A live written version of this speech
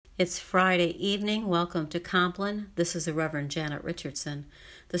It's Friday evening. Welcome to Compline. This is the Reverend Janet Richardson.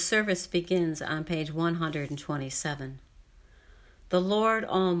 The service begins on page 127. The Lord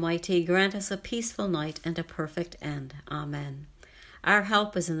Almighty grant us a peaceful night and a perfect end. Amen. Our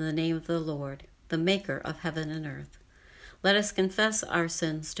help is in the name of the Lord, the Maker of heaven and earth. Let us confess our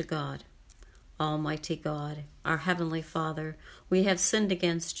sins to God. Almighty God, our Heavenly Father, we have sinned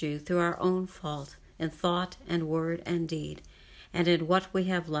against you through our own fault in thought and word and deed, and in what we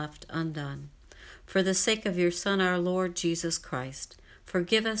have left undone. For the sake of your Son, our Lord Jesus Christ,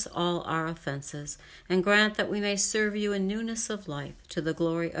 forgive us all our offenses, and grant that we may serve you in newness of life, to the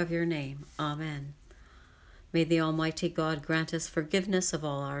glory of your name. Amen. May the Almighty God grant us forgiveness of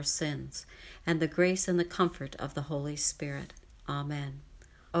all our sins, and the grace and the comfort of the Holy Spirit. Amen.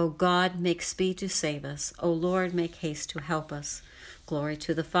 O God, make speed to save us. O Lord, make haste to help us. Glory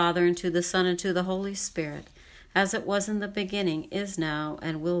to the Father, and to the Son, and to the Holy Spirit, as it was in the beginning, is now,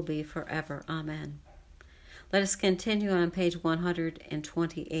 and will be forever. Amen. Let us continue on page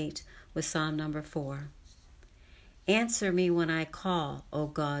 128 with Psalm number 4. Answer me when I call, O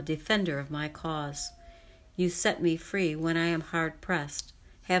God, defender of my cause. You set me free when I am hard pressed.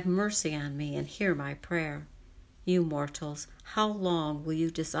 Have mercy on me and hear my prayer. You mortals, how long will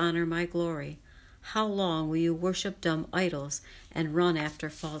you dishonor my glory? How long will you worship dumb idols and run after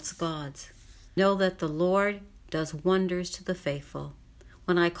false gods? Know that the Lord does wonders to the faithful.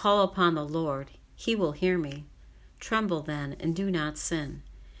 When I call upon the Lord, he will hear me. Tremble then, and do not sin.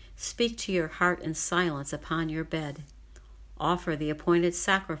 Speak to your heart in silence upon your bed. Offer the appointed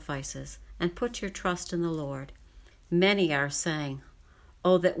sacrifices, and put your trust in the Lord. Many are saying,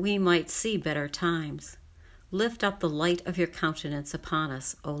 "Oh, that we might see better times." Lift up the light of your countenance upon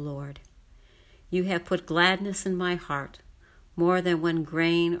us, O Lord. You have put gladness in my heart, more than when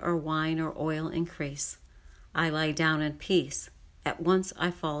grain or wine or oil increase. I lie down in peace. At once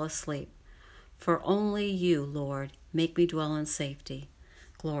I fall asleep. For only you, Lord, make me dwell in safety.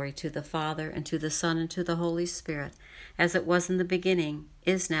 Glory to the Father, and to the Son, and to the Holy Spirit, as it was in the beginning,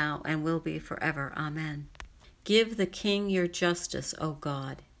 is now, and will be forever. Amen. Give the King your justice, O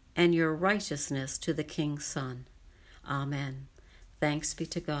God, and your righteousness to the King's Son. Amen. Thanks be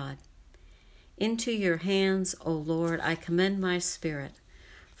to God. Into your hands, O Lord, I commend my spirit.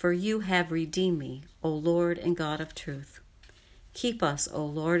 For you have redeemed me, O Lord and God of truth. Keep us, O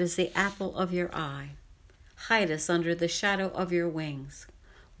Lord, as the apple of your eye. Hide us under the shadow of your wings.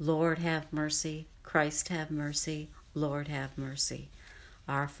 Lord, have mercy. Christ, have mercy. Lord, have mercy.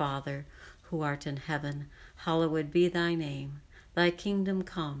 Our Father, who art in heaven, hallowed be thy name. Thy kingdom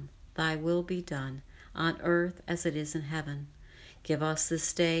come, thy will be done, on earth as it is in heaven. Give us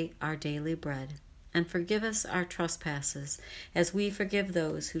this day our daily bread, and forgive us our trespasses, as we forgive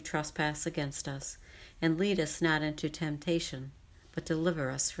those who trespass against us. And lead us not into temptation, but deliver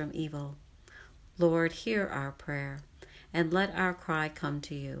us from evil. Lord, hear our prayer, and let our cry come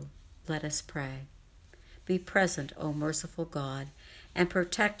to you. Let us pray. Be present, O merciful God, and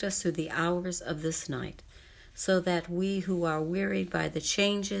protect us through the hours of this night, so that we who are wearied by the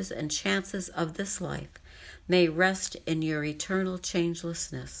changes and chances of this life may rest in your eternal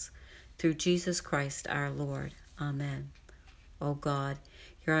changelessness. Through Jesus Christ our Lord. Amen. O God,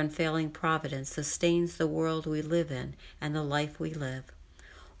 your unfailing providence sustains the world we live in and the life we live.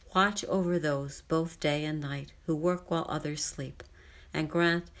 Watch over those, both day and night, who work while others sleep, and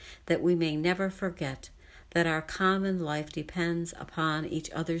grant that we may never forget that our common life depends upon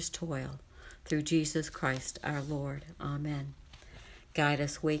each other's toil. Through Jesus Christ our Lord. Amen. Guide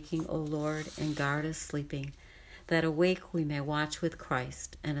us waking, O Lord, and guard us sleeping, that awake we may watch with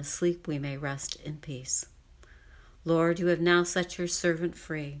Christ, and asleep we may rest in peace. Lord, you have now set your servant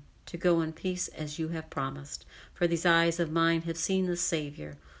free, to go in peace as you have promised, for these eyes of mine have seen the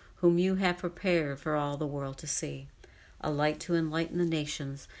Savior, whom you have prepared for all the world to see, a light to enlighten the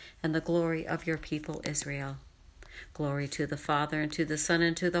nations, and the glory of your people Israel. Glory to the Father, and to the Son,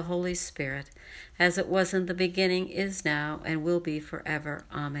 and to the Holy Spirit, as it was in the beginning, is now, and will be forever.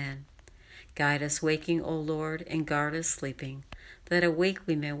 Amen. Guide us waking, O Lord, and guard us sleeping, that awake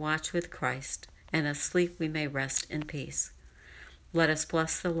we may watch with Christ, and asleep we may rest in peace. Let us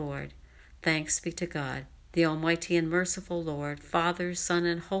bless the Lord. Thanks be to God, the Almighty and merciful Lord, Father, Son,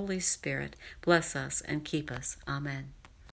 and Holy Spirit, bless us and keep us. Amen.